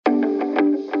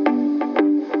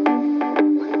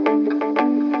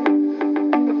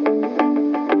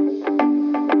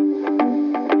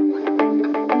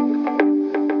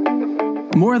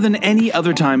More than any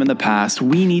other time in the past,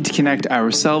 we need to connect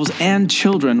ourselves and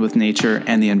children with nature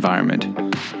and the environment.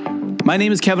 My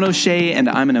name is Kevin O'Shea, and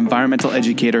I'm an environmental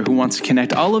educator who wants to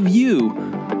connect all of you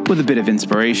with a bit of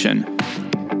inspiration.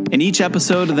 In each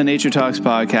episode of the Nature Talks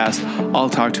podcast, I'll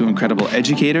talk to incredible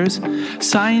educators,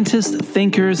 scientists,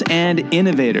 thinkers, and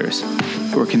innovators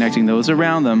who are connecting those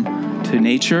around them to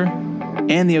nature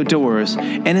and the outdoors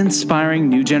and inspiring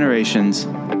new generations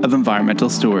of environmental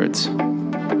stewards.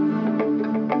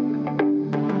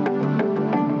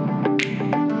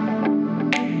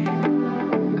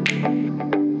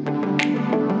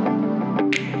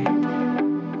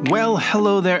 Well,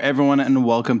 hello there, everyone, and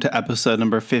welcome to episode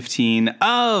number 15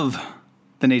 of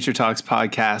the Nature Talks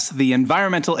podcast, the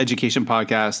environmental education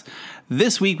podcast.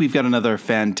 This week, we've got another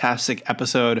fantastic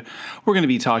episode. We're going to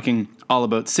be talking all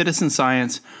about citizen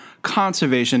science,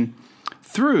 conservation,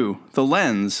 through the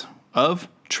lens of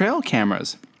trail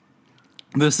cameras.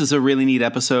 This is a really neat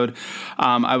episode.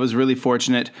 I was really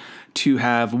fortunate to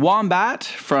have Wombat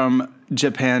from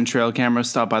Japan Trail Camera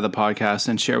stop by the podcast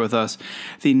and share with us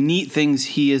the neat things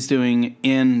he is doing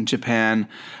in Japan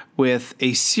with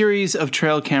a series of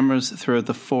trail cameras throughout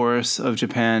the forests of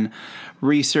Japan,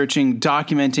 researching,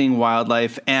 documenting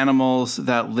wildlife, animals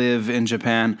that live in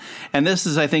Japan. And this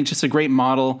is, I think, just a great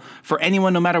model for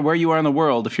anyone, no matter where you are in the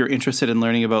world, if you're interested in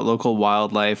learning about local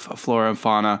wildlife, flora and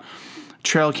fauna.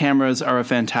 Trail cameras are a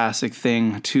fantastic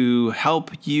thing to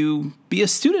help you be a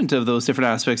student of those different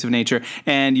aspects of nature,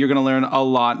 and you're going to learn a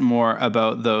lot more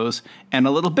about those in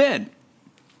a little bit.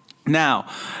 Now,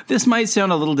 this might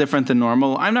sound a little different than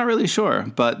normal. I'm not really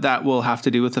sure, but that will have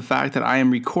to do with the fact that I am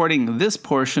recording this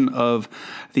portion of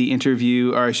the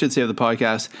interview, or I should say of the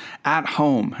podcast, at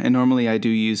home. And normally I do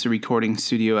use a recording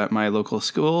studio at my local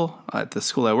school, at the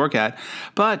school I work at,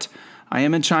 but I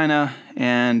am in China,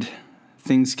 and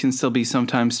things can still be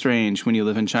sometimes strange when you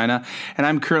live in China. And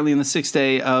I'm currently in the 6th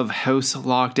day of house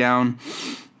lockdown.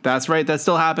 That's right, that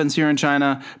still happens here in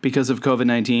China because of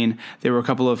COVID-19. There were a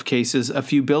couple of cases a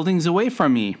few buildings away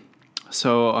from me.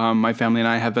 So my family and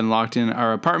I have been locked in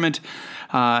our apartment.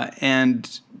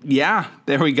 And yeah,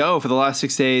 there we go for the last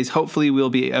 6 days. Hopefully we'll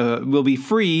be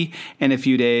free in a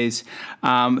few days.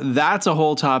 That's a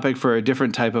whole topic for a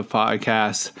different type of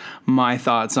podcast, my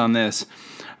thoughts on this.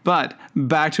 But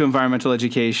back to environmental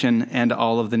education and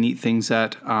all of the neat things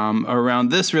that are around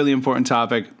this really important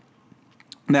topic.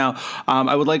 Now,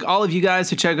 I would like all of you guys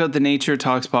to check out the Nature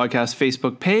Talks podcast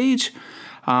Facebook page.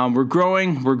 We're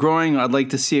growing. I'd like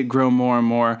to see it grow more and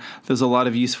more. There's a lot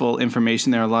of useful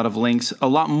information there, a lot of links, a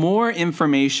lot more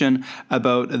information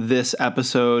about this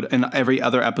episode and every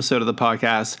other episode of the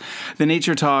podcast. The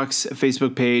Nature Talks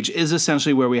Facebook page is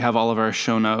essentially where we have all of our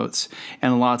show notes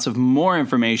and lots of more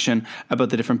information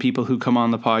about the different people who come on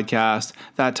the podcast,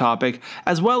 that topic,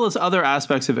 as well as other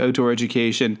aspects of outdoor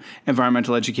education,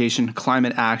 environmental education,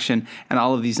 climate action, and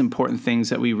all of these important things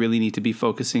that we really need to be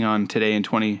focusing on today in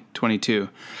 2022.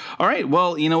 All right,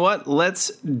 well, you know what?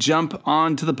 Let's jump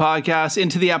on to the podcast,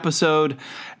 into the episode,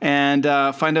 and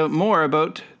find out more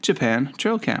about Japan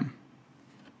Trail Cam.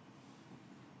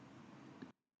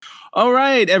 All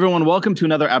right, everyone, welcome to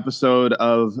another episode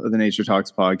of the Nature Talks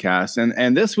podcast.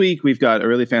 And this week, we've got a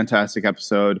really fantastic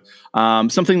episode,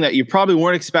 something that you probably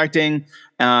weren't expecting,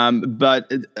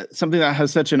 but something that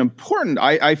has such an important,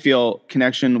 I feel,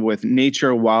 connection with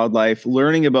nature, wildlife,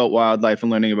 learning about wildlife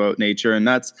and learning about nature. And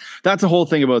that's the whole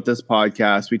thing about this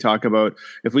podcast. We talk about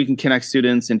if we can connect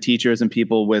students and teachers and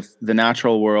people with the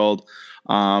natural world,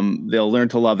 they'll learn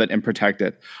to love it and protect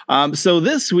it. So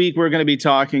this week, we're going to be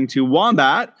talking to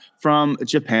Wombat from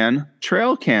Japan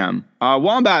Trail Cam.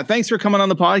 Wombat, thanks for coming on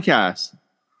the podcast.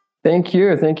 Thank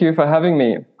you. Thank you for having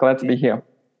me. Glad to be here.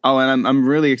 Oh, and I'm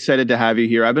really excited to have you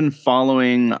here. I've been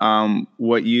following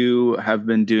what you have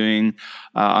been doing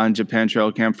on Japan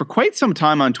Trail Cam for quite some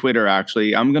time on Twitter,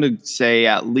 actually. I'm going to say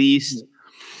at least,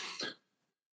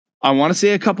 I want to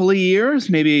say a couple of years,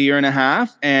 maybe a year and a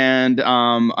half. And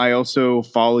I also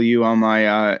follow you on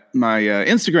my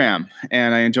Instagram,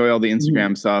 and I enjoy all the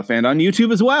Instagram stuff, and on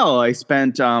YouTube as well. I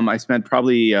spent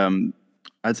probably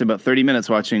I'd say about 30 minutes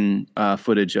watching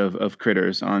footage of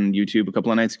critters on YouTube a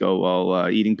couple of nights ago while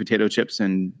eating potato chips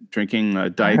and drinking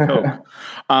Diet Coke.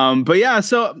 But yeah,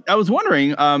 so I was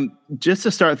wondering, just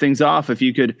to start things off, if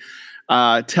you could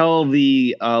tell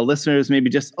the listeners maybe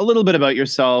just a little bit about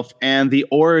yourself and the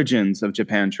origins of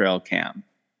Japan Trail Cam.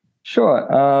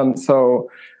 Sure. So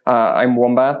I'm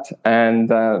Wombat,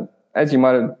 and as you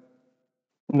might have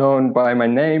known by my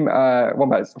name,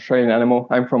 Wombat is an Australian animal.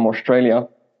 I'm from Australia.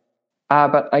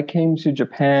 But I came to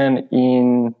Japan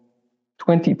in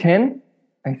 2010,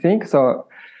 I think. So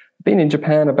I've been in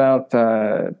Japan about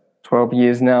 12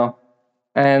 years now.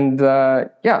 And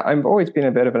yeah, I've always been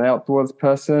a bit of an outdoors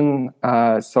person.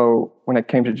 So when I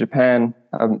came to Japan,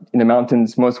 in the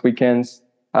mountains most weekends,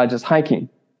 just hiking.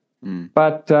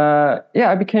 But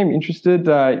yeah, I became interested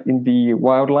in the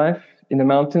wildlife in the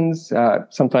mountains,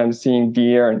 sometimes seeing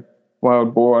deer and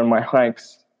wild boar on my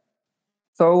hikes.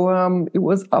 So it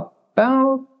was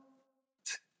about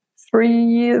 3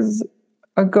 years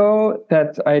ago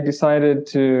that I decided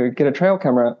to get a trail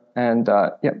camera and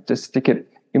yeah, just stick it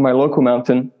in my local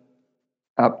mountain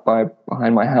up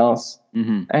behind my house.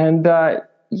 And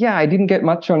yeah, I didn't get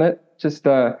much on it, just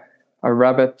a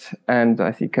rabbit and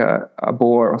I think a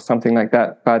boar or something like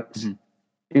that. But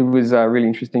it was really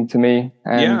interesting to me.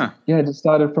 And yeah, I just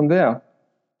started from there.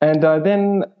 And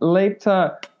then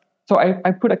later, so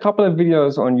I put a couple of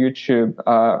videos on YouTube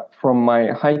from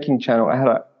my hiking channel. I had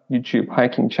a YouTube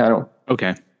hiking channel.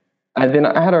 Okay. And then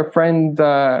I had a friend,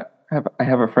 I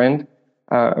have a friend,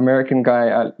 American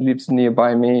guy lives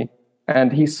nearby me.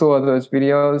 And he saw those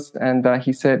videos and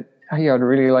he said, hey, I'd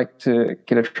really like to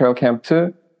get a trail cam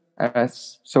too.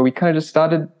 So we kind of just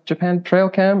started Japan Trail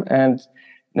Cam. And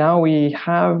now we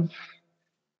have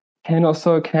 10 or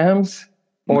so cams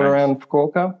all around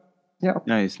Fukuoka. Yeah.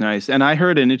 Nice. And I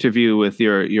heard an interview with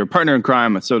your partner in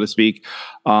crime, so to speak,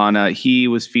 on he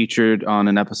was featured on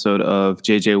an episode of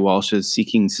JJ Walsh's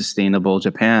Seeking Sustainable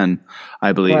Japan,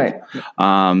 I believe. Right.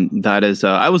 That is,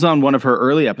 I was on one of her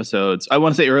early episodes. I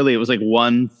want to say early, it was like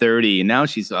 130. Now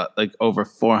she's like over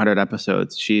 400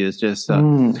 episodes. She is just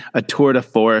a tour de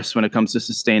force when it comes to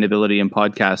sustainability and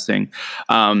podcasting.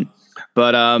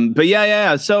 But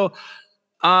yeah. So,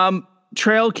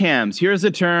 trail cams. Here's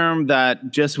a term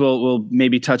that just we'll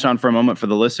maybe touch on for a moment for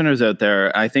the listeners out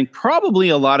there. I think probably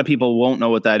a lot of people won't know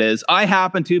what that is. I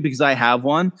happen to because I have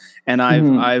one, and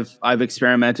I've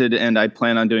experimented, and I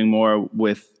plan on doing more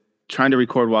with trying to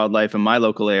record wildlife in my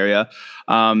local area.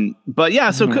 But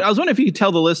yeah, so I was wondering if you could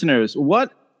tell the listeners,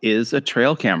 what is a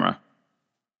trail camera?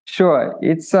 Sure,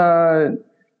 it's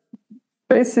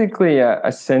basically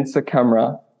a sensor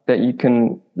camera that you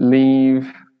can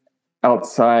leave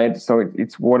outside, so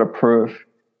it's waterproof,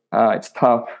 it's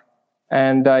tough,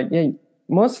 and yeah,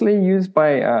 mostly used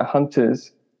by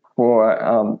hunters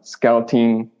for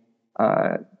scouting.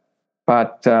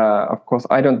 But of course,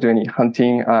 I don't do any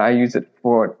hunting. I use it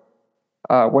for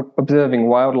observing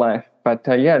wildlife. But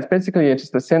yeah, it's basically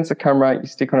just a sensor camera you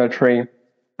stick on a tree.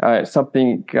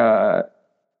 Something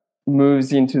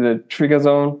moves into the trigger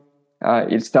zone,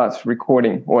 it starts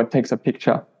recording or it takes a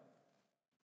picture.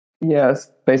 Yeah, that's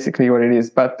basically what it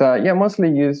is. But yeah, mostly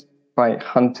used by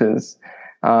hunters.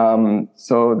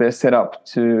 So they're set up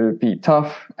to be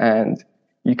tough, and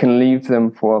you can leave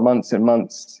them for months and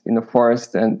months in the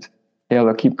forest, and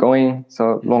they'll keep going.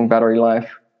 So long battery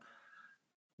life.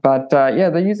 But yeah,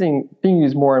 they're being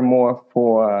used more and more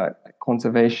for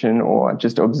conservation or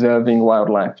just observing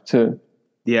wildlife too.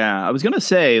 Yeah, I was gonna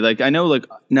say, like, I know, like,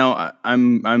 no,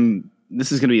 I'm.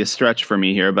 This is gonna be a stretch for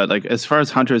me here, but like, as far as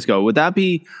hunters go,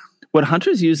 would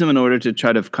hunters use them in order to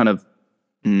try to kind of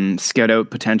scout out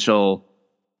potential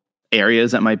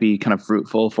areas that might be kind of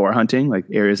fruitful for hunting, like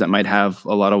areas that might have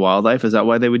a lot of wildlife? Is that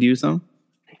why they would use them?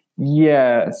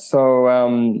 Yeah,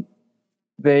 so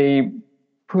they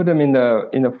put them in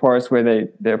the forest where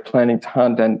they're planning to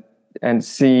hunt and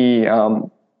see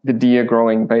the deer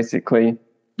growing, basically.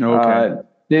 Okay.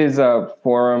 There's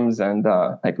forums and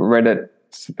like Reddit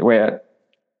where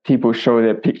people show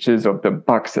their pictures of the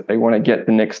bucks that they want to get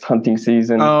the next hunting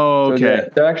season. Oh, okay. So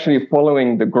they're actually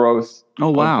following the growth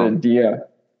of the deer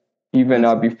even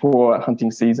before hunting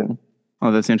season.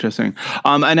 Oh, that's interesting.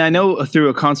 And I know through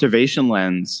a conservation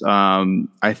lens,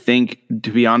 I think,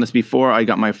 to be honest, before I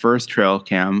got my first trail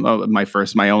cam,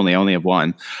 I only have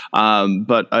one.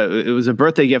 But it was a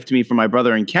birthday gift to me from my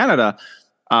brother in Canada.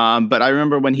 But I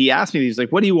remember when he asked me, he's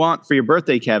like, "What do you want for your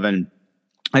birthday, Kevin?"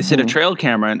 I said a trail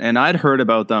camera, and I'd heard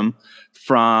about them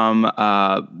from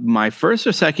my first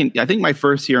or second, I think my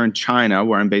first year in China,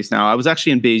 where I'm based now. I was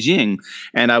actually in Beijing,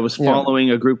 and I was following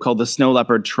a group called the Snow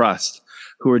Leopard Trust,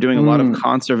 who were doing a lot of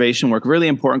conservation work, really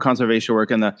important conservation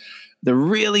work in the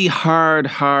really hard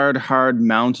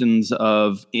mountains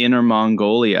of Inner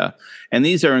Mongolia. And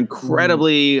these are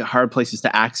incredibly hard places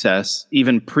to access,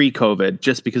 even pre-COVID,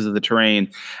 just because of the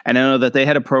terrain. And I know that they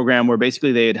had a program where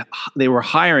basically they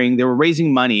were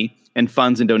raising money and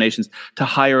funds and donations to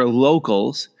hire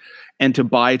locals and to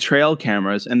buy trail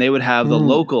cameras, and they would have the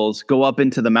locals go up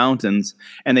into the mountains,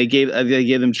 and they gave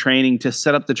them training to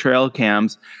set up the trail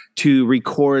cams to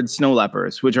record snow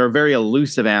leopards, which are a very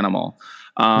elusive animal.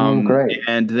 Great.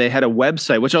 And they had a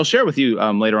website, which I'll share with you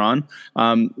later on,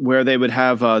 where they would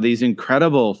have these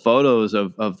incredible photos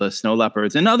of the snow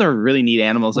leopards and other really neat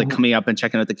animals, like coming up and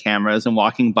checking out the cameras and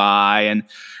walking by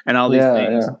and all these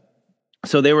things. Yeah.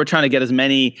 So they were trying to get as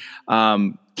many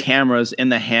cameras in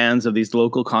the hands of these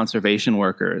local conservation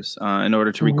workers in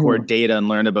order to record data and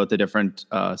learn about the different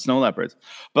snow leopards.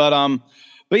 But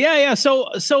yeah.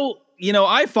 So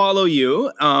I follow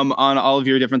you on all of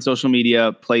your different social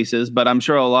media places, but I'm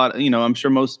sure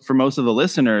most of the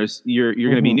listeners, you're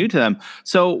going to be new to them.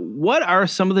 So what are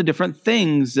some of the different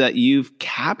things that you've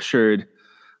captured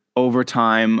over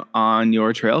time on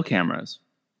your trail cameras?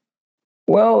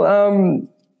 Well,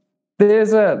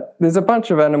 there's a bunch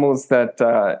of animals that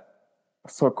are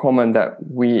so common that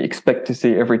we expect to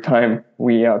see every time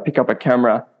we pick up a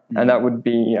camera, and that would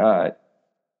be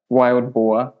wild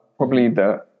boar, probably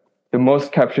the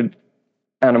most captured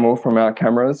animal from our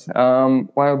cameras.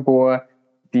 Wild boar,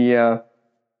 deer,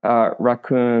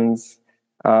 raccoons,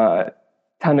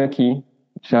 tanuki,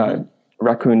 which are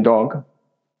raccoon dog,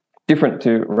 different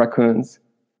to raccoons.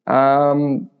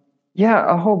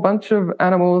 A whole bunch of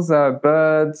animals,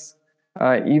 birds,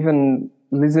 even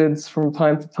lizards from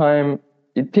time to time.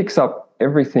 It picks up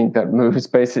everything that moves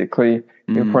basically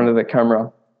in front of the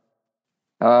camera.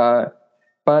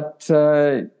 But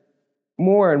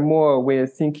more and more, we're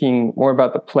thinking more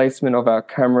about the placement of our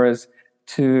cameras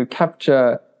to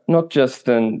capture not just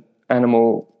an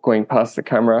animal going past the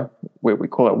camera, where we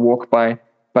call it walk by,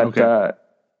 but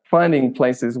finding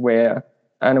places where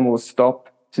animals stop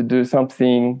to do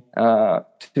something,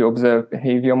 to observe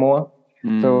behavior more.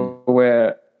 So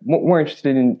we're more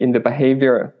interested in the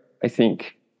behavior, I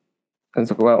think,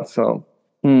 as well. So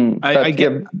I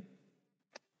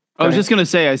was just going to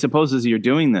say, I suppose as you're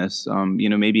doing this,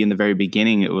 maybe in the very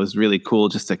beginning, it was really cool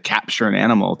just to capture an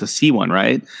animal, to see one,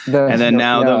 right? And then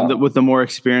now with the more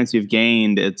experience you've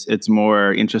gained, it's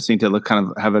more interesting to kind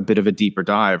of have a bit of a deeper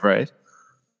dive, right?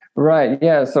 Right.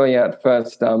 Yeah. So at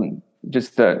first,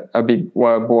 just a big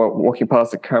wild boar walking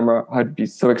past the camera, I'd be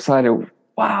so excited.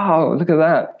 Wow, look at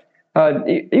that.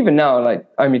 Even now, like,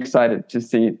 I'm excited to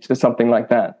see just something like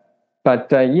that.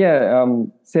 But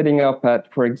setting up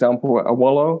at, for example, a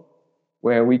wallow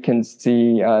where we can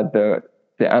see the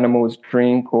animals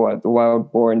drink, or the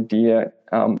wild boar and deer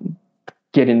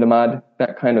get in the mud,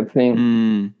 that kind of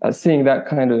thing. Seeing that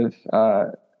kind of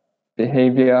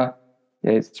behavior,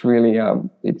 it's really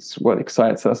it's what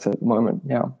excites us at the moment.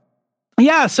 Yeah.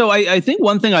 Yeah, so I think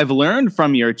one thing I've learned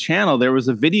from your channel, there was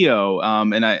a video,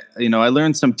 and I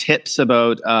learned some tips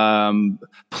about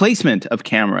placement of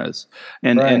cameras,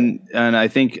 and I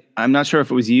think, I'm not sure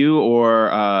if it was you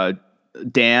or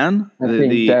Dan. I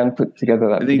think Dan put together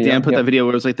that video. Dan put that video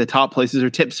where it was like the top places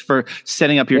or tips for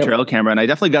setting up your trail camera, and I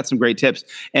definitely got some great tips.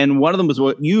 And one of them was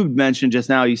what you mentioned just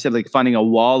now. You said like finding a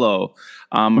wallow.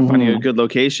 Or finding a good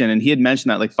location, and he had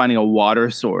mentioned that like finding a water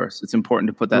source. It's important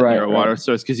to put that near a water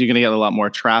source because you're going to get a lot more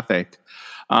traffic.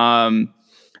 Now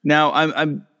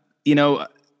I'm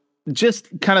just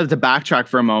kind of to backtrack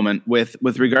for a moment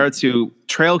with regard to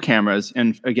trail cameras,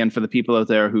 and again for the people out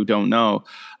there who don't know,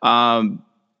 a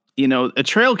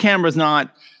trail camera is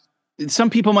not. Some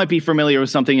people might be familiar with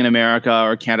something in America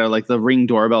or Canada, like the Ring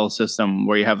doorbell system,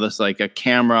 where you have this like a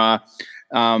camera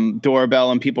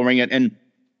doorbell and people ring it and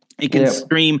it can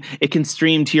stream. It can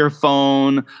stream to your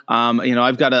phone.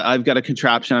 I've got a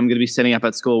contraption I'm going to be setting up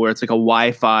at school where it's like a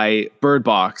Wi-Fi bird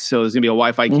box. So there's going to be a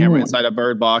Wi-Fi camera inside a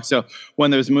bird box. So when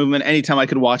there's movement, anytime I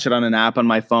could watch it on an app on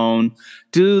my phone.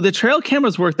 Do the trail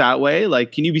cameras work that way?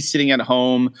 Like, can you be sitting at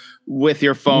home with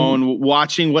your phone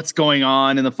watching what's going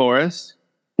on in the forest?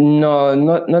 No,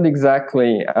 not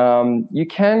exactly. You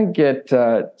can get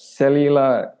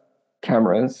cellular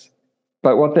cameras.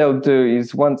 But what they'll do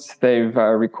is once they've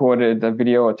recorded a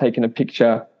video or taken a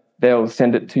picture, they'll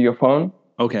send it to your phone.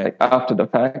 Okay. Like after the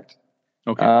fact.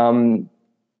 Okay.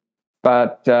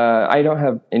 But I don't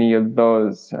have any of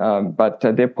those. But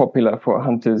they're popular for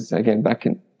hunters, again,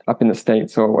 up in the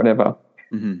States or whatever.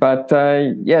 But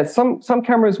some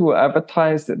cameras will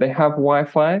advertise that they have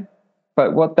Wi-Fi.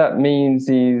 But what that means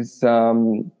is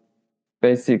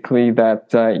basically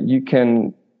that you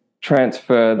can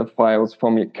transfer the files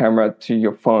from your camera to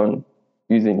your phone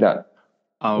using that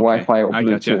Wi-Fi or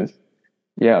Bluetooth. Gotcha.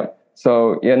 Yeah.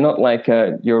 So not like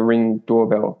your Ring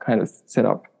doorbell kind of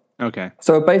setup. Okay.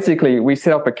 So basically, we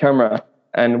set up a camera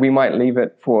and we might leave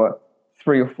it for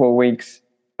 3 or 4 weeks,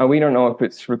 and we don't know if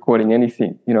it's recording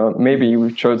anything. Maybe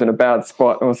we've chosen a bad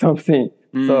spot or something.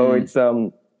 So it's a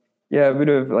bit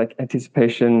of like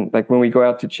anticipation. Like when we go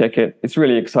out to check it, it's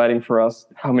really exciting for us.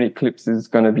 How many clips is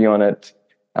going to be on it?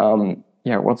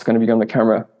 What's going to be on the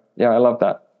camera? Yeah, I love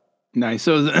that. Nice.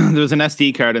 So there's an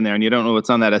SD card in there, and you don't know what's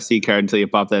on that SD card until you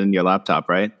pop that in your laptop,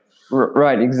 right?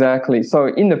 Right, exactly. So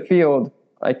in the field,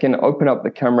 I can open up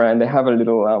the camera, and they have a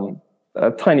little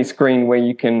a tiny screen where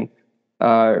you can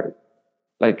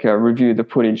review the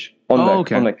footage on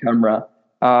the camera.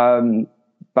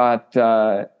 But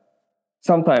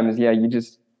sometimes, you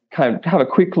just kind of have a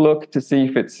quick look to see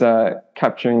if it's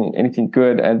capturing anything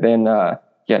good, and then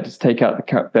just take out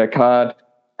the card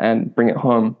and bring it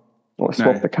home, or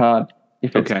swap the card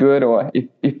if it's good, or if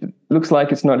it looks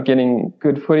like it's not getting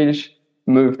good footage,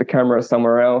 move the camera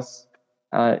somewhere else.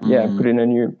 Put in a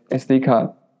new SD card.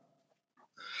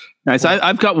 Nice.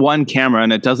 I've got one camera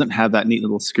and it doesn't have that neat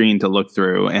little screen to look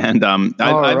through. And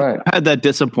I've had that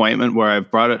disappointment where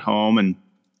I've brought it home and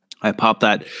I pop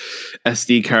that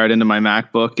SD card into my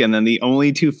MacBook, and then the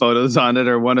only two photos on it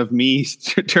are one of me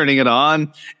turning it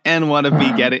on and one of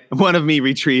me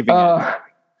retrieving it.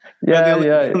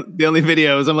 The only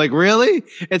videos. I'm like, really?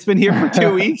 It's been here for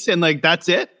 2 weeks and like that's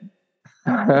it?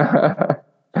 I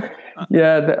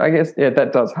guess that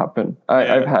does happen.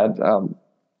 I've had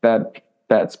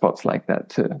bad spots like that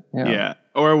too. Yeah.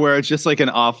 Or where it's just like an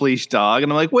off-leash dog,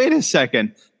 and I'm like, wait a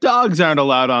second, dogs aren't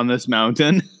allowed on this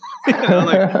mountain.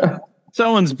 Like,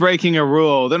 someone's breaking a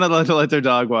rule. They're not allowed to let their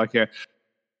dog walk here.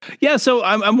 Yeah, so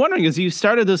I'm wondering, as you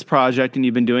started this project and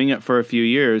you've been doing it for a few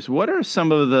years, what are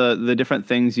some of the different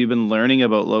things you've been learning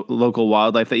about local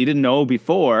wildlife that you didn't know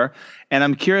before? And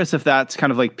I'm curious if that's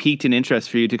kind of like piqued an interest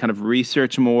for you to kind of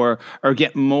research more or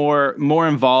get more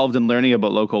involved in learning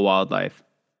about local wildlife.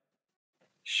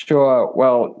 Sure.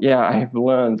 Well, I've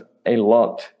learned a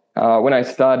lot. When I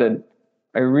started,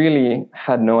 I really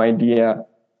had no idea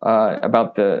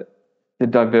about the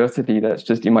diversity that's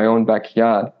just in my own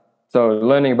backyard. So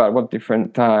learning about what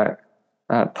different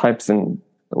types and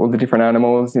all the different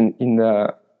animals in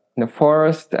the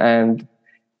forest,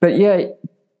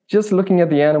 just looking at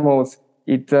the animals,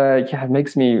 it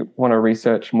makes me want to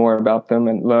research more about them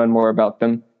and learn more about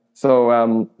them. So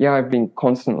I've been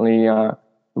constantly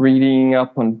reading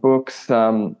up on books.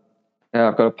 I've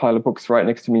got a pile of books right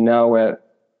next to me now where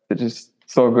they're just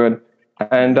so good.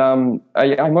 And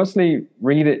I mostly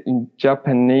read it in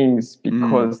Japanese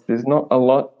because there's not a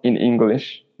lot in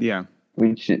English. Yeah,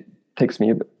 which it takes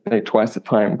me twice the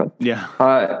time. But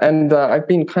I've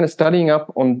been kind of studying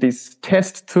up on this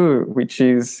test too, which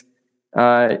is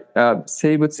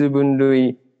Seibutsu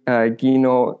Bunrui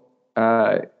Gino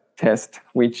test,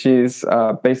 which is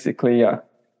basically a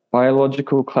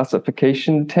biological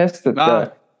classification test that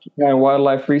the Japan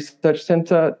Wildlife Research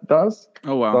Center does.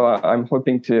 Oh wow! So I'm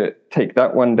hoping to take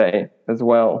that one day as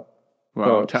well.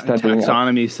 Wow,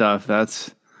 taxonomy stuff.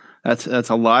 That's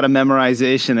a lot of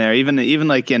memorization there. Even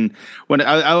like when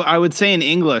I would say in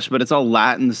English, but it's all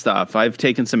Latin stuff. I've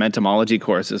taken some entomology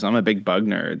courses. I'm a big bug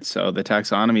nerd, so the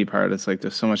taxonomy part, it's like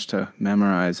there's so much to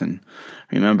memorize and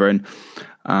remember.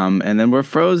 And then we're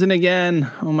frozen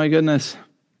again. Oh my goodness.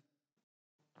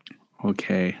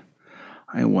 Okay,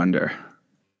 I wonder.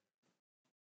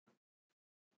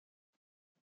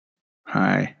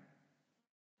 Hi.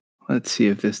 Let's see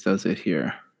if this does it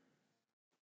here.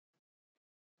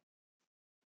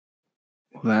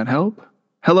 Will that help?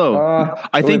 Hello.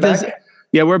 I think this. Back?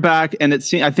 Yeah, we're back, and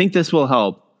I think this will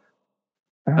help.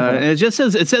 And it just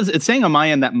says it's saying on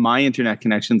my end that my internet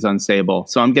connection's unstable.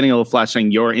 So I'm getting a little flash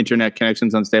saying your internet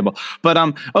connection's unstable. But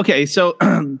okay, so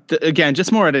again,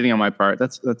 just more editing on my part.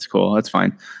 That's cool. That's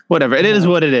fine. Whatever. It is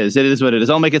what it is. It is what it is.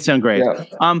 I'll make it sound great.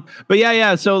 Yeah. But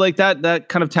yeah. So like that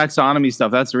kind of taxonomy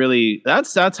stuff.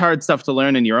 That's hard stuff to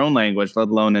learn in your own language, let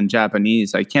alone in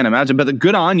Japanese. I can't imagine. But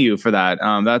good on you for that.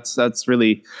 That's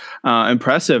really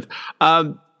impressive.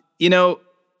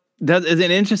 That is an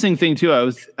interesting thing too.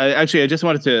 I just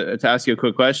wanted to ask you a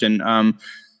quick question.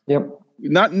 Yep.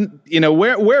 Not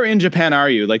where in Japan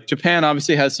are you? Like Japan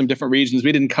obviously has some different regions.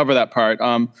 We didn't cover that part.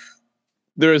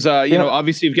 There's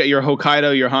obviously you've got your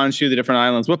Hokkaido, your Honshu, the different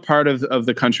islands. What part of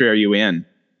the country are you in?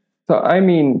 So I'm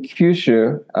in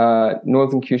Kyushu,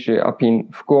 northern Kyushu, up in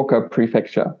Fukuoka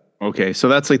Prefecture. Okay, so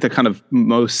that's like the kind of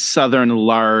most southern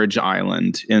large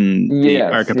island in the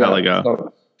archipelago. Yeah.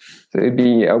 So it'd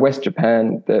be West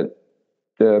Japan, the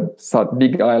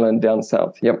big island down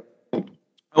south. Yep.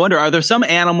 I wonder, are there some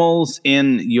animals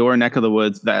in your neck of the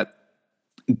woods that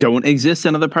don't exist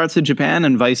in other parts of Japan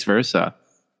and vice versa?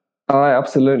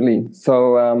 Absolutely.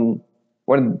 So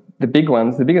one of the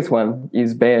biggest one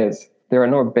is bears. There are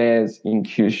no bears in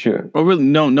Kyushu. Oh, really?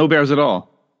 No bears at all?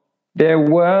 There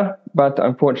were, but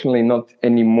unfortunately not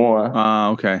anymore.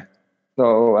 Okay.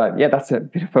 So that's a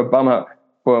bit of a bummer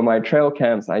for my trail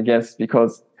cams, I guess,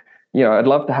 because I'd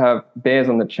love to have bears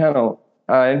on the channel,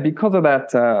 And because of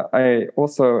that,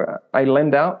 I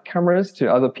lend out cameras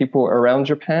to other people around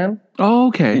Japan. Oh,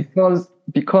 okay.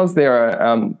 Because there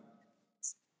are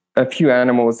a few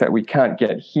animals that we can't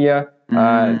get here.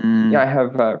 I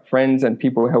have friends and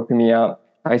people helping me out.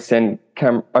 I've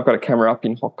got a camera up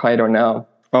in Hokkaido now.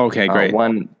 Okay, great.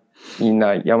 One in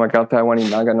Yamagata, one in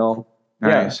Nagano.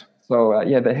 Nice. Yeah. So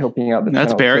they're helping out the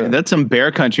That's channel. That's some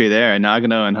bear country there,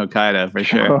 Nagano and Hokkaido for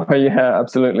sure. Oh, yeah,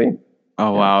 absolutely.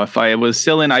 Oh, wow. If I was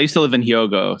still I used to live in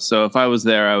Hyogo, so if I was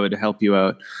there, I would help you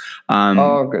out.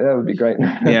 That would be great.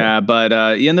 Yeah, but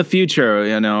in the future,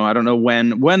 I don't know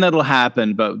when that'll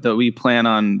happen, but that we plan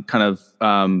on kind of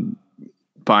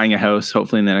buying a house,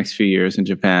 hopefully in the next few years in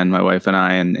Japan, my wife and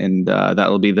I, and that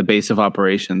will be the base of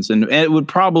operations. And it would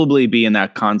probably be in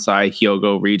that Kansai,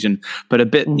 Hyogo region, but a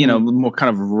bit, more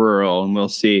kind of rural, and we'll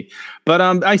see. But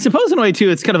I suppose in a way too,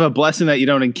 it's kind of a blessing that you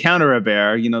don't encounter a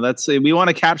bear. We want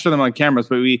to capture them on cameras,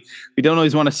 but we don't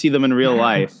always want to see them in real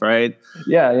life, right?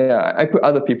 Yeah. I put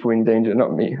other people in danger,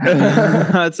 not me.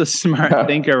 That's a smart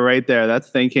thinker right there. That's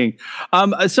thinking.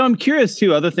 So I'm curious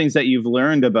too, other things that you've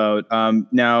learned about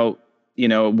now.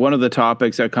 One of the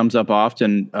topics that comes up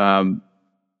often,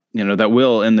 that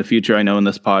will in the future, I know in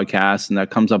this podcast, and that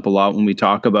comes up a lot when we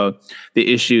talk about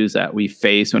the issues that we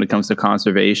face when it comes to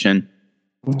conservation,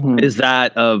 is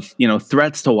that of,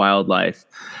 threats to wildlife.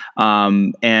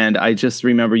 And I just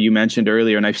remember you mentioned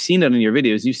earlier, and I've seen it in your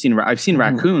videos. I've seen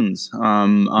raccoons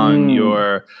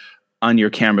on your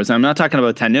cameras. I'm not talking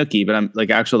about tanuki, but I'm am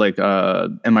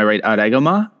I right?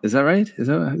 Araiguma? Is that right?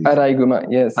 Araiguma,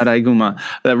 yes. Araiguma.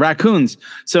 The raccoons.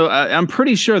 So I'm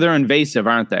pretty sure they're invasive,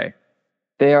 aren't they?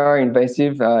 They are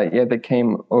invasive. They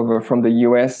came over from the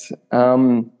US.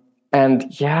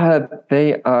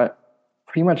 They are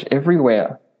pretty much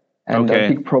everywhere. And a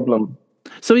big problem.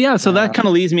 So that kind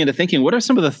of leads me into thinking, what are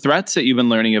some of the threats that you've been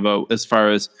learning about as far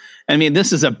as,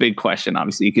 this is a big question.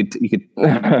 Obviously, you could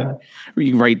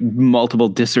write multiple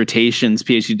dissertations,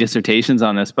 PhD dissertations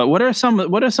on this. But what are some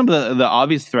of the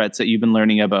obvious threats that you've been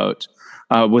learning about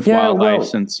with wildlife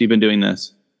since you've been doing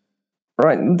this?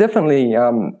 Right, definitely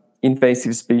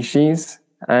invasive species,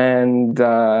 and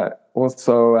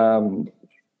also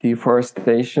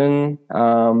deforestation.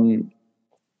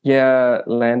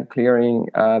 Land clearing,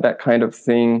 that kind of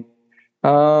thing.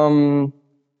 What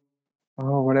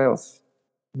else?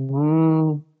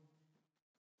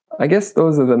 I guess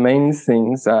those are the main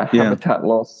things. Habitat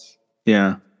loss.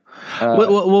 Yeah.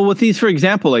 Well, with these, for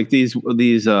example, like these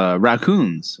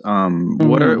raccoons,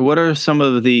 what are some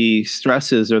of the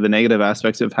stresses or the negative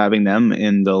aspects of having them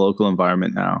in the local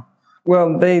environment now?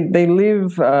 Well, they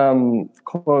live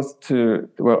close to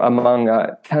among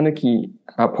tanuki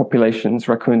populations,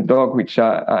 raccoon dog, which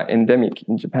are endemic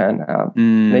in Japan,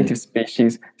 native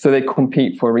species. So they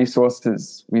compete for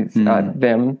resources with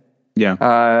them.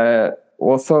 Yeah.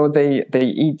 Also, they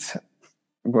eat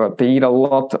a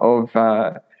lot of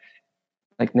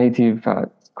native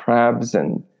crabs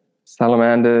and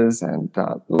salamanders and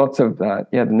lots of the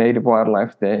native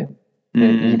wildlife they're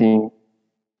eating.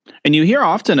 And you hear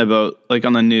often about, like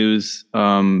on the news,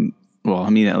 at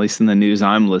least in the news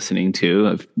I'm listening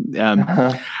to,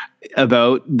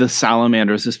 about the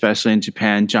salamanders, especially in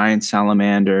Japan, giant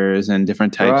salamanders and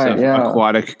different types of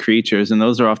aquatic creatures. And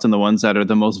those are often the ones that are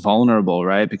the most vulnerable,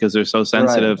 right? Because they're so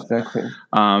sensitive. Right, exactly.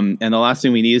 And the last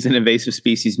thing we need is an invasive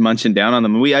species munching down on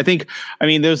them.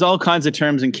 There's all kinds of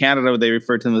terms in Canada where they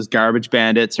refer to them as garbage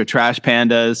bandits or trash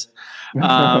pandas.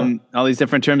 All these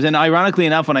different terms. And ironically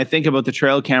enough, when I think about the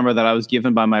trail camera that I was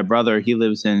given by my brother, he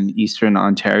lives in Eastern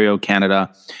Ontario,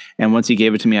 Canada. And once he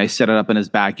gave it to me, I set it up in his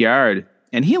backyard.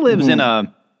 And he lives in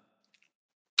a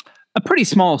pretty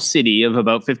small city of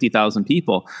about 50,000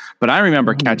 people. But I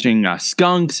remember catching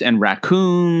skunks and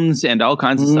raccoons and all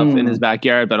kinds of stuff in his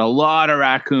backyard, but a lot of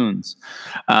raccoons.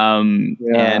 And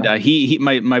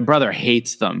my brother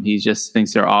hates them. He just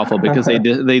thinks they're awful because they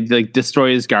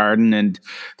destroy his garden, and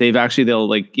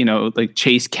they'll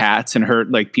chase cats and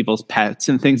hurt like people's pets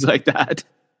and things like that.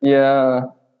 Yeah.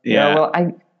 Well,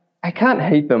 I can't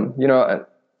hate them.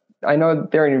 I know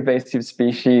they're an invasive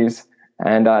species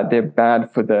and they're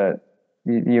bad for the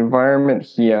environment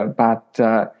here, but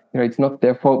it's not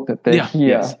their fault that they're here.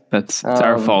 Yes, it's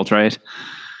our fault, right?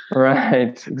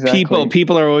 Right, exactly.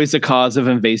 People are always the cause of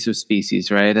invasive species,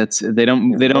 right? They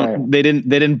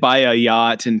didn't buy a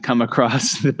yacht and come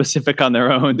across the Pacific on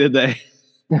their own, did they?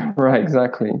 Right,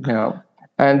 exactly. Yeah,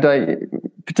 and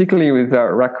particularly with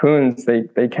raccoons,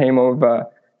 they came over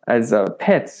as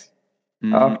pets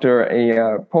after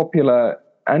a popular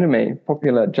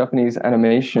Japanese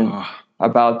animation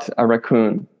about a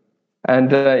raccoon.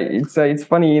 And it's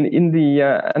funny in the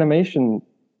animation,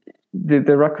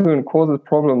 the raccoon causes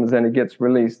problems and it gets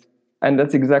released. And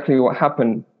that's exactly what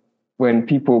happened when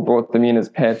people brought them in as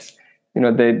pets.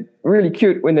 They're really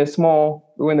cute when they're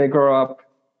small, but when they grow up,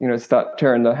 start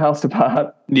tearing the house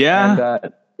apart. Yeah.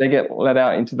 And they get let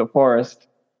out into the forest.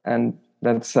 And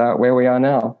that's where we are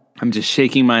now. I'm just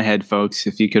shaking my head, folks.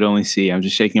 If you could only see, I'm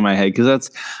just shaking my head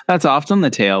because that's often the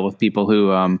tale with people who,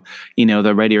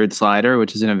 the red-eared slider,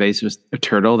 which is an invasive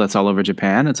turtle that's all over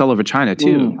Japan. It's all over China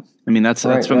too. I mean, that's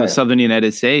from the southern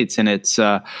United States, and it's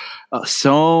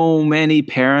so many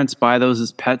parents buy those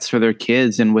as pets for their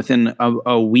kids, and within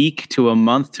a week to a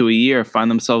month to a year, find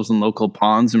themselves in local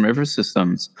ponds and river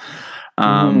systems.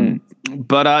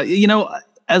 But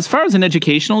as far as an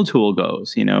educational tool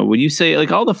goes, would you say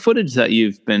like all the footage that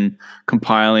you've been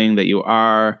compiling, that you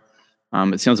are,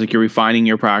 it sounds like you're refining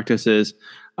your practices.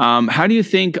 How do you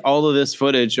think all of this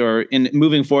footage or in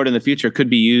moving forward in the future could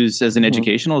be used as an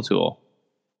educational tool?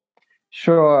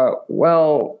 Sure.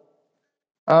 Well,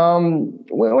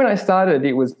 when I started,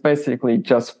 it was basically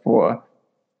just for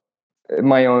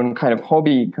my own kind of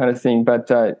hobby kind of thing.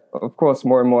 But of course,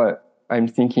 more and more, I'm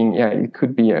thinking, it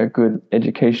could be a good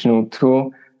educational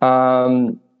tool.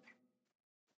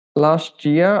 Last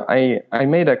year, I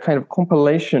made a kind of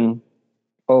compilation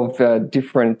of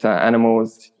different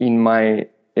animals in my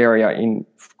area in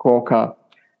Fukuoka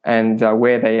and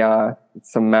where they are,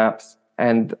 some maps.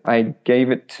 And I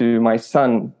gave it to my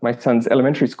son's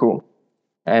elementary school.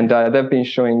 And they've been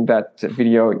showing that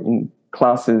video in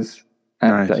classes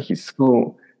at his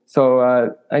school. So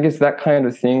I guess that kind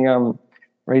of thing,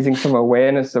 raising some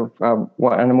awareness of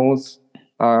what animals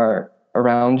are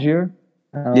around you.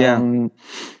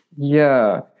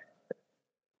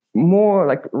 More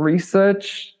like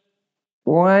research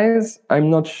wise, I'm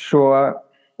not sure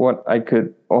what I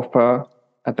could offer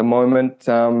at the moment.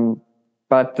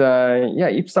 But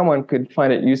if someone could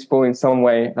find it useful in some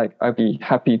way, like I'd be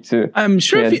happy to. I'm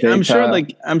sure if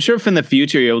in the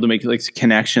future you're able to make like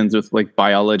connections with like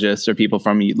biologists or people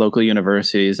from local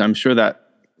universities. I'm sure that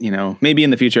maybe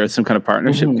in the future some kind of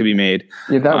partnership could be made.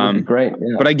 Yeah, that would be great.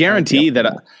 Yeah. But I guarantee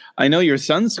that I know your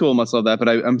son's school must love that, but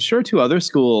I'm sure 2 other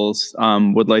schools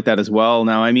would like that as well.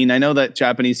 Now, I mean, I know that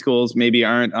Japanese schools maybe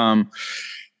aren't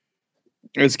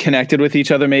as connected with each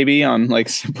other maybe on like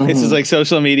places like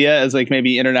social media as like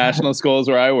maybe international schools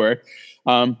where I work.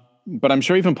 But I'm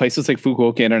sure even places like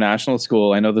Fukuoka International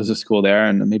School, I know there's a school there,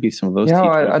 and maybe some of those. Yeah,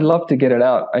 I'd love to get it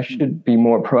out. I should be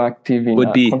more proactive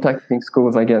in contacting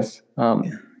schools, I guess.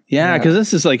 Because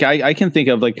this is like I can think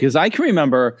of like, because I can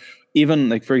remember even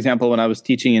like, for example, when I was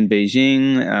teaching in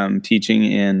Beijing,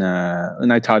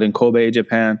 and I taught in Kobe,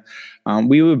 Japan.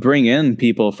 We would bring in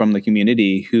people from the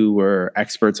community who were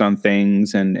experts on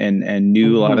things and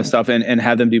knew a lot of stuff and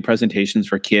have them do presentations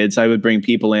for kids. I would bring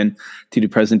people in to do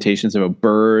presentations about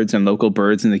birds and local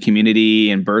birds in the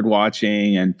community and bird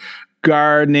watching and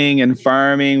gardening and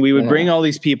farming. We would bring all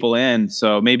these people in.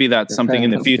 So maybe that's something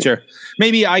in the future.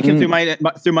 Maybe I can through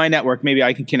my network, maybe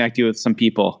I can connect you with some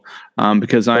people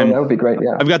because that would be great.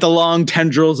 Yeah. I've got the long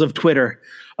tendrils of Twitter.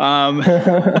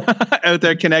 Out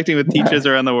there connecting with teachers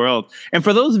around the world. And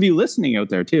for those of you listening out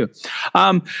there too.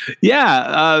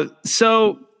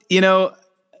 So,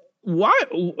 why?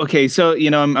 Okay. So,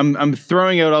 I'm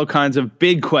throwing out all kinds of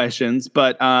big questions,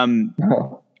 but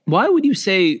why would you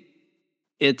say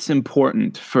it's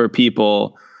important for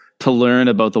people to learn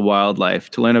about the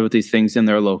wildlife, to learn about these things in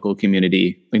their local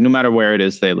community, like no matter where it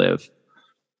is they live?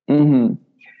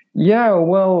 Yeah,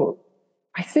 well,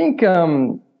 I think,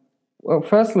 well,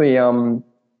 firstly, a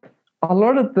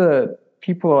lot of the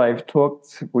people I've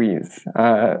talked with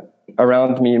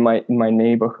around me in my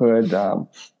neighborhood,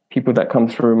 people that come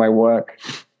through my work,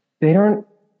 they don't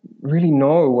really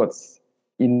know what's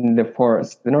in the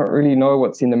forest. They don't really know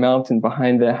what's in the mountain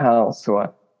behind their house.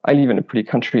 Or I live in a pretty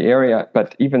country area,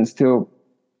 but even still,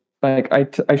 like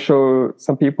I show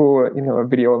some people, a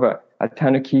video of a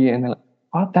tanuki, and they're like,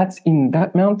 "Oh, that's in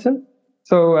that mountain."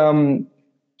 So,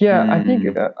 I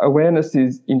think awareness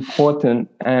is important.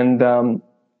 And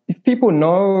if people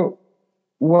know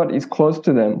what is close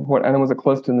to them, what animals are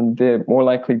close to them, they're more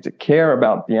likely to care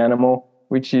about the animal,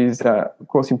 which is, of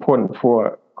course, important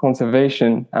for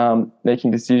conservation, making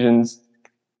decisions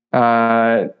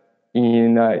in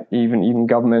even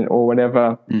government or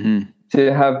whatever,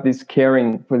 to have this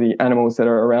caring for the animals that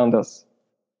are around us.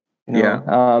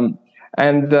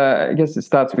 And I guess it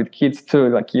starts with kids too.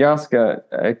 Like you ask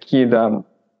a kid,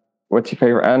 what's your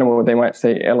favorite animal? They might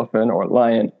say elephant or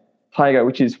lion, tiger,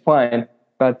 which is fine.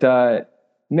 But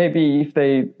maybe if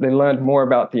they learned more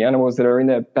about the animals that are in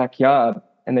their backyard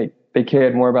and they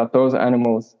cared more about those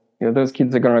animals, those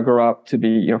kids are going to grow up to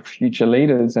be future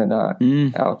leaders and our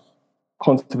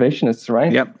conservationists,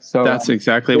 right? Yep. So That's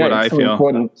exactly what I it's so feel.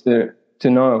 important to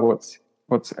know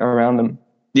what's around them.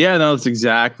 Yeah, no, that's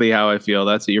exactly how I feel.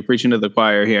 That's it. You're preaching to the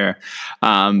choir here.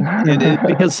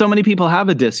 Because so many people have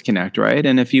a disconnect, right?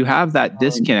 And if you have that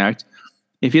disconnect,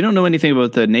 if you don't know anything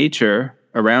about the nature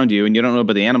around you and you don't know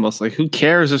about the animals, like who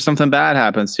cares if something bad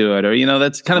happens to it? Or,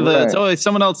 that's kind of it's always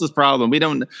someone else's problem. We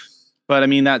don't, but I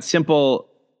mean, that simple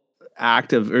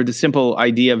act of, or the simple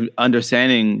idea of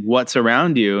understanding what's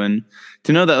around you, and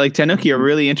to know that like tanuki are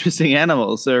really interesting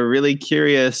animals. They're really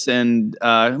curious, and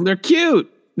they're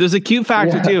cute. There's a cute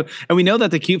factor too. And we know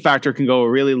that the cute factor can go a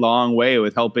really long way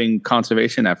with helping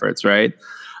conservation efforts, right?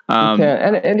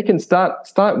 And you can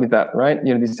start with that, right?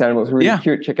 These animals are really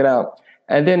cute, check it out.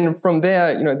 And then from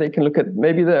there, they can look at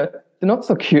maybe the not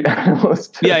so cute animals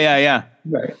too. Yeah.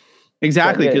 Right.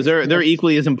 Exactly, because they're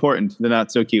equally as important, the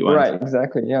not so cute ones. Right,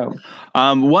 exactly, yeah.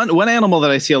 One animal that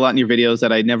I see a lot in your videos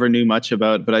that I never knew much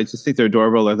about, but I just think they're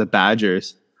adorable, are the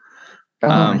badgers.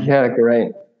 Yeah,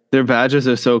 great. Their badgers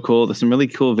are so cool. There's some really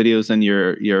cool videos on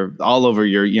your all over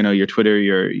your Twitter,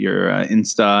 your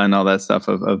Insta, and all that stuff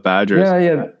of badgers.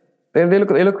 Yeah.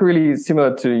 They look really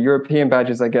similar to European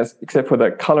badgers, I guess, except for the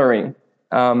coloring.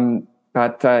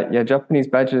 But Japanese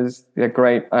badgers, they're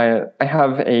great. I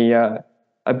have a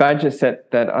badger set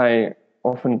that I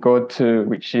often go to,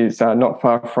 which is not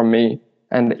far from me,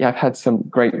 and I've had some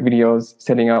great videos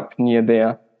setting up near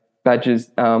their badgers.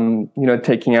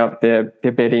 Taking out their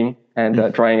bedding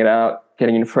and drying it out,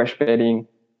 getting in fresh bedding,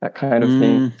 that kind of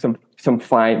thing. Some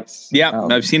fights. Yeah,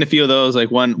 I've seen a few of those.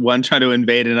 Like one trying to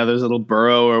invade another's little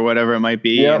burrow or whatever it might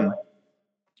be. Yeah.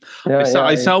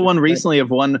 I saw one recently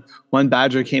of one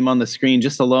badger came on the screen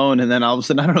just alone, and then all of a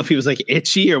sudden, I don't know if he was like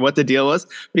itchy or what the deal was,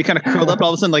 but he kind of curled up, all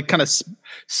of a sudden like kind of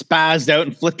spazzed out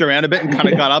and flipped around a bit and kind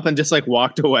of got up and just like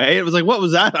walked away. It was like, what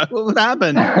was that? What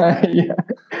happened?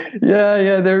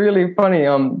 Yeah, they're really funny.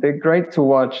 They're great to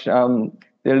watch.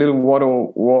 Their little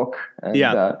waddle walk,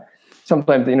 and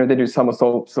sometimes they do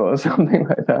somersaults or something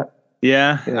like that.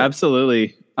 Yeah.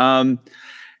 Absolutely.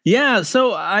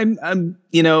 So I'm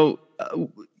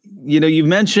you've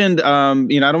mentioned, I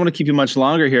don't want to keep you much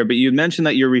longer here, but you mentioned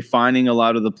that you're refining a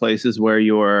lot of the places where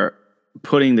you're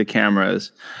putting the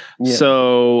cameras. Yeah.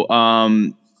 So,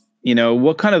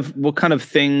 what kind of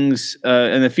things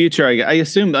in the future? I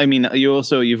assume. I mean,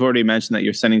 you've already mentioned that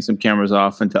you're sending some cameras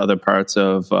off into other parts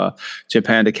of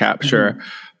Japan to capture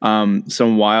some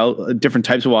different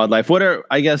types of wildlife. What are,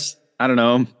 I guess, I don't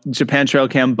know, Japan Trail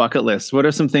Cam bucket list? What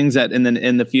are some things that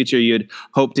in the future you'd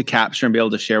hope to capture and be able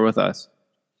to share with us?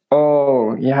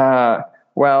 Oh yeah.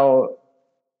 Well,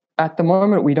 at the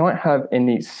moment we don't have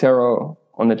any Sero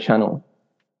on the channel.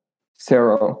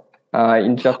 Sero.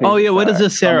 In Japanese. Oh yeah, what is a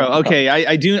Sero? Okay,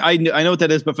 I know what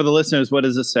that is, but for the listeners, what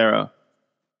is a Sero?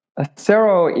 A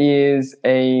Sero is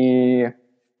it's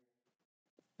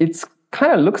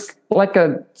kind of looks like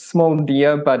a small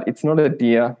deer, but it's not a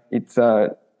deer. It's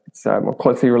more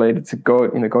closely related to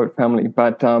goat in the goat family.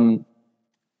 But I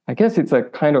guess it's a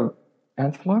kind of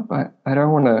antelope. I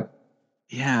don't want to.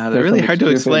 Yeah, they're really hard to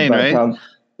explain, right?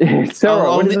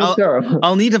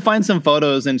 I'll need to find some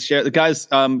photos and share. The guys,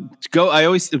 go. I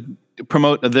always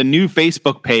promote the new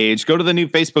Facebook page. Go to the new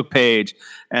Facebook page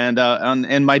and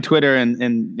on my Twitter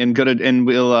and go to,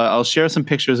 and I'll share some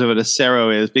pictures of what a Sero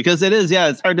is, because it is. Yeah,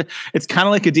 it's hard to. It's kind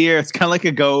of like a deer. It's kind of like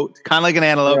a goat. Kind of like an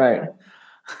antelope. Right.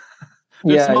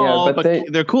 They're small, but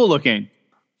they're cool looking.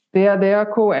 They are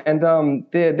cool, and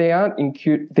they aren't in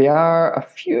They are a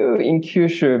few in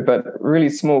Kyushu, but really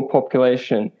small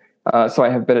population. So I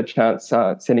have better chance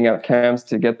sending out cams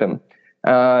to get them.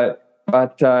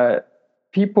 But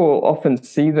people often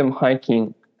see them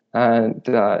hiking, and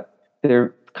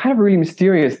they're kind of really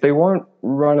mysterious. They won't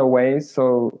run away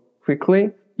so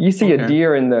quickly. You see a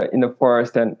deer in the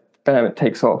forest, and bam, it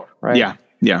takes off, right?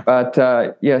 Yeah. But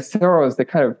Seros, they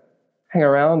kind of hang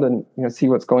around and see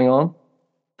what's going on.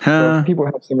 So people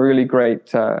have some really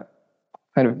great kind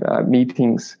of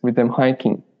meetings with them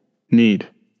hiking. Neat.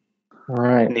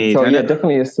 Right. So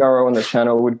definitely a Sero on the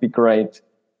channel would be great.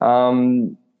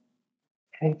 Anything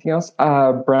else?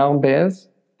 Brown bears.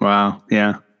 Wow.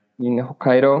 Yeah. In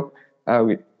Hokkaido,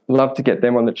 we'd love to get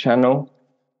them on the channel.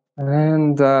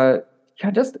 And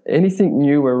just anything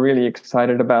new we're really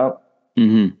excited about.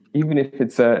 Mm-hmm. Even if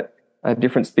it's a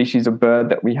different species of bird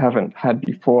that we haven't had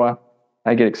before,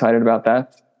 I get excited about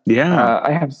that. Yeah.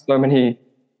 I have so many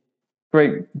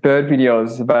great bird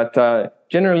videos, but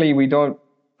generally we don't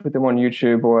put them on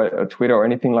YouTube or Twitter or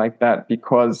anything like that,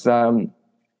 because a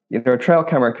trail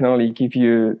camera can only give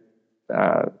you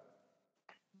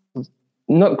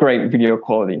not great video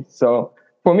quality. So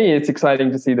for me, it's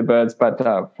exciting to see the birds, but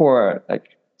for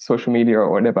like social media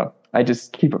or whatever, I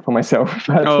just keep it for myself.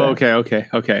 But, Okay.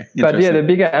 but yeah, the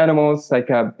bigger animals like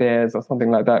bears or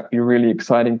something like that would be really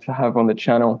exciting to have on the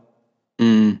channel.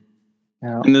 Yeah.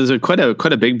 And there's quite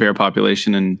a big bear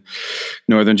population in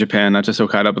northern Japan, not just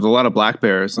Hokkaido, but a lot of black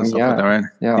bears and stuff like that, right?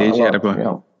 Yeah, the Asiatic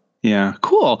one. Yeah,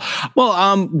 cool.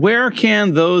 Well, where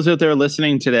can those out there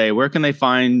listening today, where can they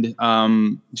find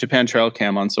Japan Trail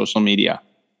Cam on social media?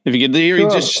 If you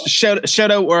could just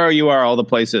shout out where you are, all the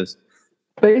places.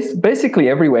 Basically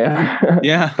everywhere.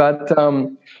 Yeah. But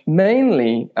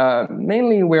mainly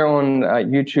we're on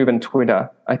YouTube and Twitter.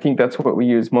 I think that's what we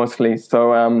use mostly.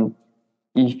 So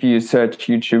if you search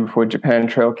YouTube for Japan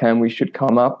Trail Cam, we should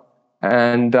come up.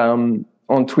 And on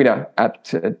Twitter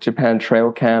at Japan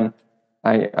Trail Cam,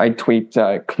 I tweet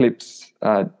clips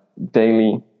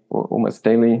daily or almost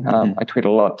daily. I tweet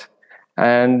a lot.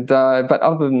 And but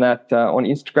other than that, on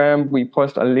Instagram, we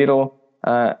post a little.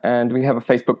 And we have a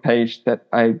Facebook page that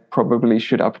I probably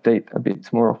should update a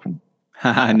bit more often.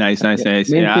 Nice. Main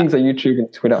things are YouTube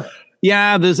and Twitter.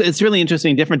 Yeah, it's really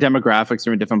interesting. Different demographics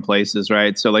are in different places,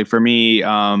 right? So like for me,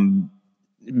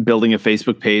 building a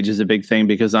Facebook page is a big thing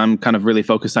because I'm kind of really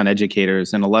focused on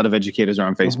educators, and a lot of educators are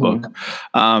on Facebook.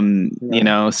 You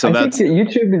know, so I think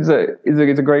YouTube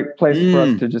is a great place for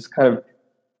us to just kind of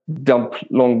dump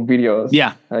long videos.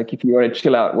 Yeah. Like if you want to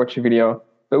chill out, watch a video.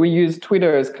 But we use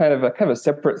Twitter as kind of a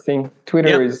separate thing.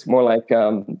 Twitter is more like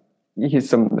here's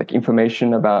some like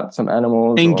information about some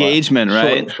animals, engagement,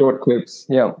 right? Short clips.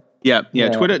 Yeah.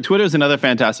 Twitter is another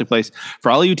fantastic place for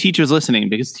all you teachers listening,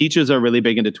 because teachers are really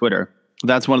big into Twitter.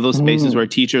 That's one of those spaces where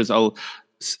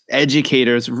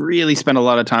educators really spend a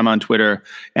lot of time on Twitter,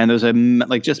 and there's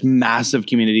just massive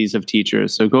communities of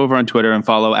teachers. So go over on Twitter and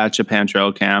follow at Japan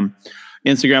Trail Cam.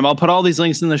 Instagram. I'll put all these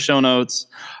links in the show notes.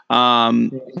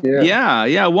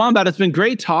 Yeah. Wombat, it's been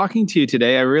great talking to you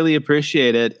today. I really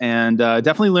appreciate it, and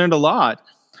definitely learned a lot.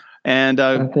 And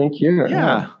thank you.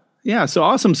 Yeah. So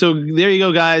awesome. So there you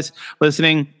go, guys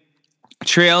listening.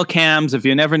 Trail cams, if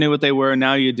you never knew what they were,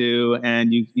 now you do,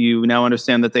 and you now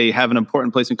understand that they have an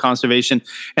important place in conservation,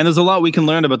 and there's a lot we can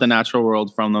learn about the natural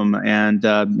world from them. And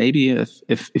maybe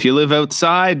if you live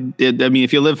outside,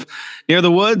 if you live near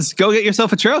the woods, go get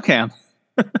yourself a trail cam.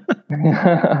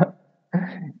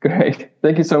 Great.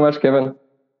 Thank you so much, Kevin.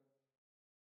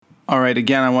 All right.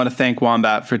 Again, I want to thank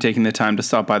Wombat for taking the time to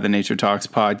stop by the Nature Talks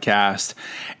podcast.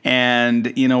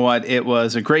 And you know what? It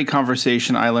was a great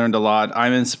conversation. I learned a lot.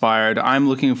 I'm inspired. I'm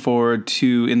looking forward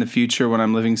to, in the future, when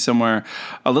I'm living somewhere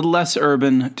a little less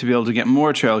urban, to be able to get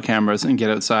more trail cameras and get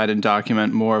outside and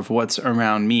document more of what's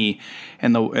around me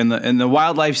in the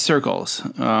wildlife circles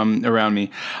around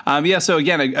me. So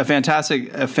again, a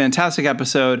fantastic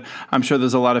episode. I'm sure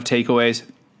there's a lot of takeaways.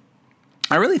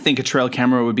 I really think a trail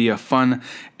camera would be a fun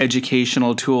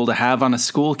educational tool to have on a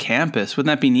school campus. Wouldn't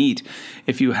that be neat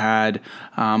if you had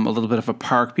a little bit of a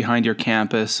park behind your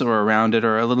campus or around it,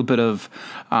 or a little bit of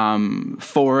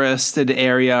forested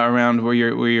area around where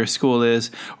your school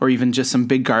is, or even just some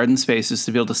big garden spaces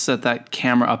to be able to set that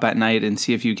camera up at night and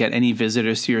see if you get any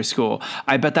visitors to your school.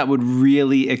 I bet that would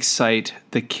really excite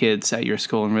the kids at your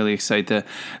school and really excite the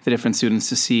different students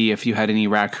to see if you had any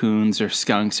raccoons or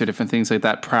skunks or different things like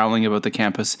that prowling about the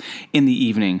campus in the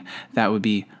evening. That would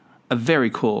be a very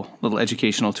cool little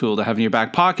educational tool to have in your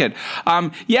back pocket.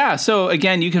 So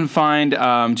again, you can find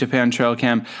Japan Trail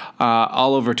Cam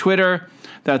all over Twitter.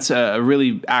 That's a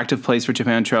really active place for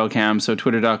Japan Trail Cam. So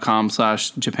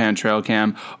twitter.com/Japan Trail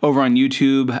Cam, over on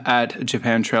YouTube at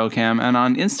Japan Trail Cam, and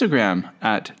on Instagram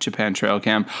at Japan Trail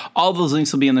Cam. All those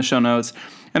links will be in the show notes.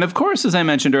 And of course, as I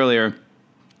mentioned earlier,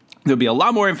 there'll be a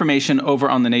lot more information over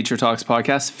on the Nature Talks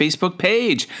podcast Facebook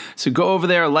page. So go over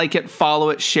there, like it,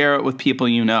 follow it, share it with people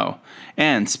you know.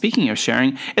 And speaking of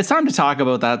sharing, it's time to talk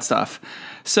about that stuff.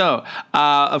 So,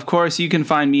 of course, you can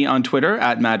find me on Twitter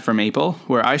at MadForMaple,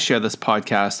 where I share this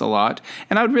podcast a lot.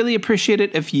 And I would really appreciate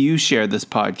it if you share this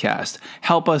podcast.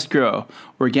 Help us grow.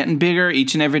 We're getting bigger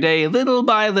each and every day, little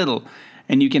by little.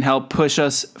 And you can help push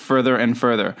us further and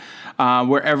further.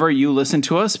 Wherever you listen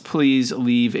to us, please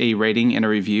leave a rating and a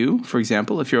review. For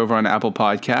example, if you're over on Apple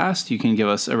Podcast, you can give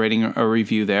us a rating or a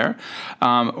review there.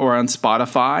 Or on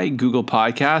Spotify, Google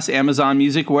Podcasts, Amazon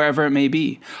Music, wherever it may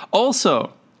be.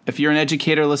 Also, if you're an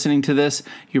educator listening to this,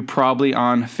 you're probably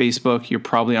on Facebook, you're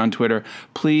probably on Twitter.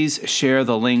 Please share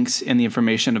the links and the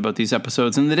information about these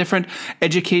episodes in the different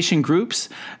education groups,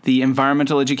 the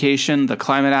environmental education, the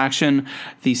climate action,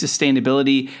 the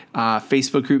sustainability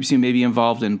Facebook groups you may be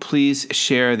involved in. Please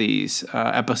share these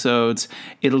episodes.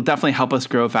 It'll definitely help us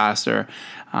grow faster.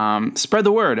 Spread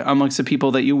the word amongst the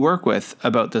people that you work with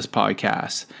about this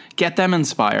podcast. Get them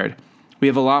inspired. We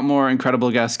have a lot more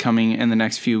incredible guests coming in the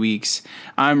next few weeks.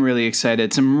 I'm really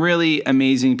excited. Some really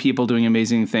amazing people doing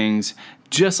amazing things,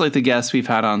 just like the guests we've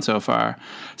had on so far.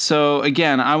 So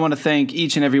again, I want to thank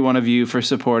each and every one of you for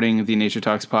supporting the Nature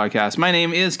Talks podcast. My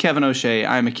name is Kevin O'Shea.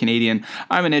 I'm a Canadian.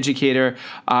 I'm an educator.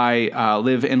 I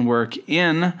live and work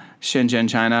in Shenzhen,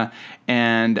 China,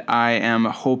 and I am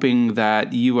hoping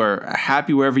that you are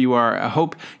happy wherever you are. I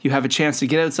hope you have a chance to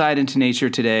get outside into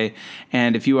nature today,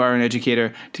 and if you are an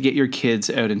educator, to get your kids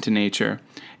out into nature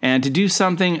and to do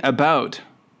something about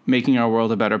making our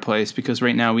world a better place, because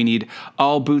right now we need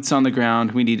all boots on the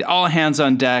ground. We need all hands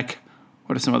on deck.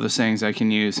 What are some other sayings I can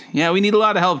use? Yeah, we need a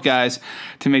lot of help, guys,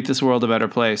 to make this world a better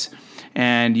place.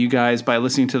 And you guys, by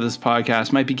listening to this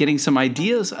podcast, might be getting some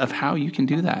ideas of how you can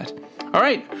do that. All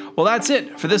right, well, that's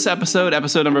it for this episode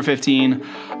number 15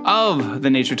 of the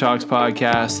Nature Talks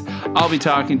podcast. I'll be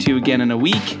talking to you again in a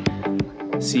week.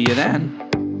 See you then.